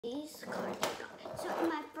These cards. So in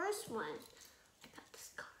my first one, I got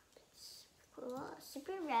this card. It's cool,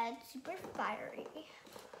 super red, super fiery.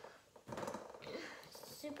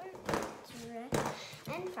 Super red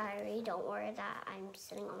and fiery. Don't worry that I'm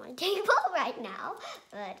sitting on my table right now.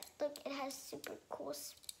 But look, it has super cool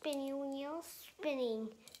spinny wheels, spinny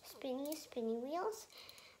wheels.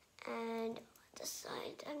 And on the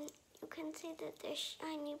side, you can see that they're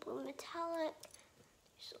shiny blue metallic.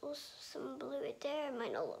 There's also some blue right there. It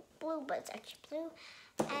might not look blue, but it's actually blue.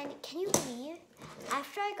 And can you believe,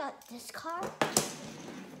 after I got this card,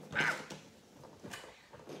 I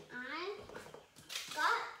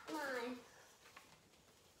got my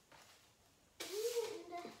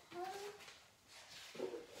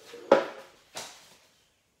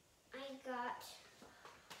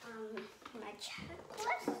my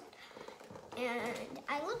checklist, and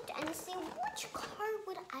I looked and see which card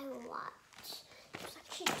would I watch. There's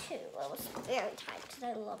actually two. I was very tight because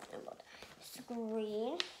I love them both. This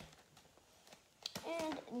green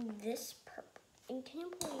and this purple. And can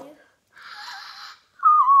you believe?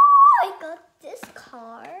 Oh, I got this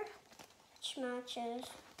card, which matches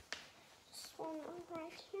this one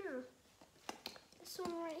right here. This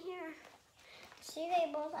one right here. See,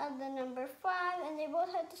 they both have the number 5, and they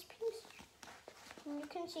both have this piece. And you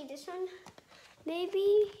can see this one. Maybe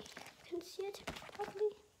you can see it.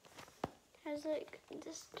 Probably has like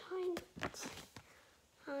this tiny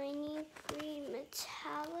green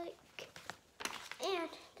metallic, and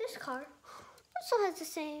this card also has the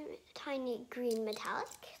same tiny green metallic.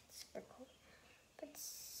 It's super cool. But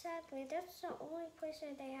sadly, that's the only place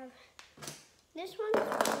that they have. This one's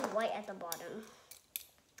white at the bottom.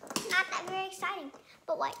 Not that very exciting,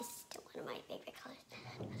 but white is still one of my favorite colors.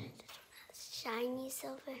 This one has shiny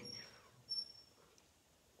silver.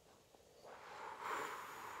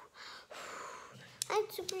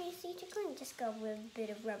 And super easy to clean. Just go with a bit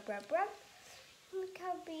of rub. Look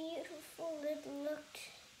how beautiful it looked.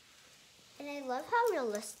 And I love how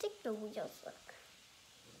realistic the wheels look.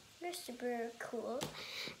 They're super cool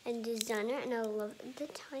and designer, and I love the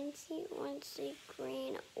tiny onesie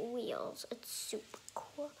green wheels. It's super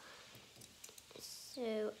cool.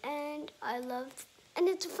 So, and I love, and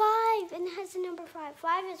it's 5, and it has the number 5.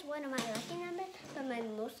 5 is one of my lucky numbers, but my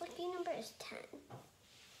most lucky number is 10.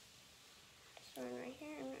 This one right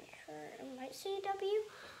here, I'm not sure, it might say W,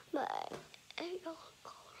 but if you look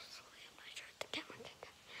closely, I'm not sure if the camera can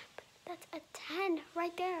get, but that's a 10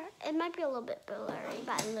 right there. It might be a little bit blurry,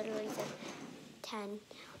 but I literally said 10.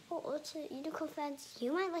 Oh, also, Unicorn fans,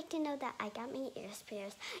 you might like to know that I got my ears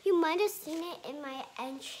pierced. You might have seen it in my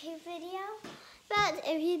entry video, but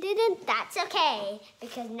if you didn't, that's okay,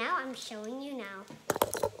 because now I'm showing you now.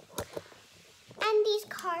 And these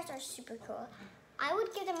cards are super cool. I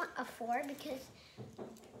would give them a 4 because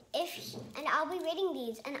and I'll be rating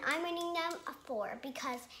these, and I'm rating them a 4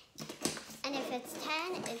 because, and if it's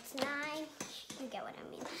 10, it's 9, you get what I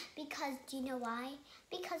mean. Because, do you know why?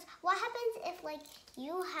 Because what happens if, like,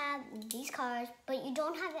 you have these cars, but you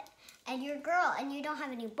don't have it, and you're a girl, and you don't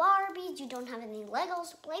have any Barbies, you don't have any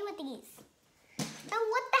Legos to play with these. Now,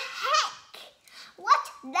 what the heck?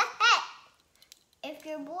 What the heck? If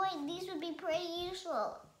you're a boy, these would be pretty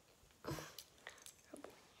useful.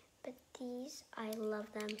 But these, I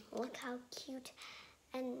love them. Look how cute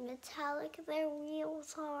and metallic their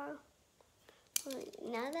wheels are.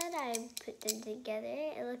 Now that I put them together,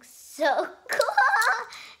 it looks so cool.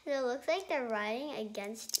 It looks like they're riding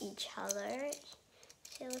against each other.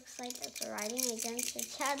 See, it looks like it's riding against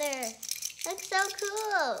each other. Looks so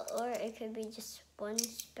cool. Or it could be just one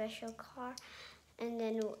special car, and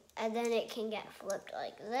then it can get flipped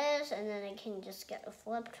like this, and then it can just get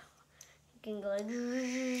flipped. It can go like,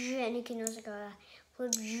 and it can also go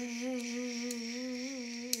flip.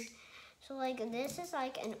 So like this is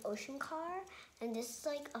like an ocean car, and this is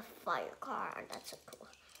like a fire car. That's so cool.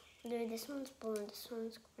 This one's blue and this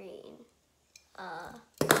one's green.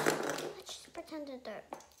 Let's just pretend that they're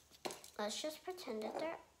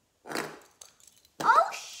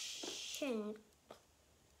ocean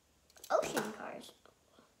cars.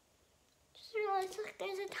 Just realized, look,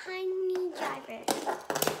 there's a tiny driver.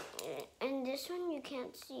 And this one you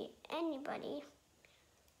can't see anybody.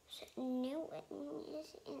 So no one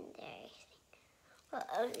is in there, I think. But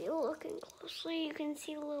if you're looking closely, you can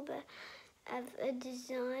see a little bit of a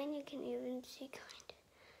design. You can even see kind of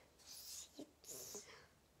seats.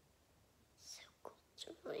 So cool. It's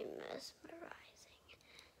really mesmerizing.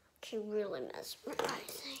 Okay, really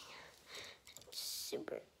mesmerizing. It's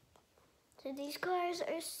super. So these cars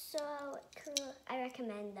are so cool. I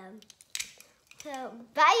recommend them. So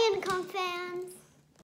bye, Unicorn fans.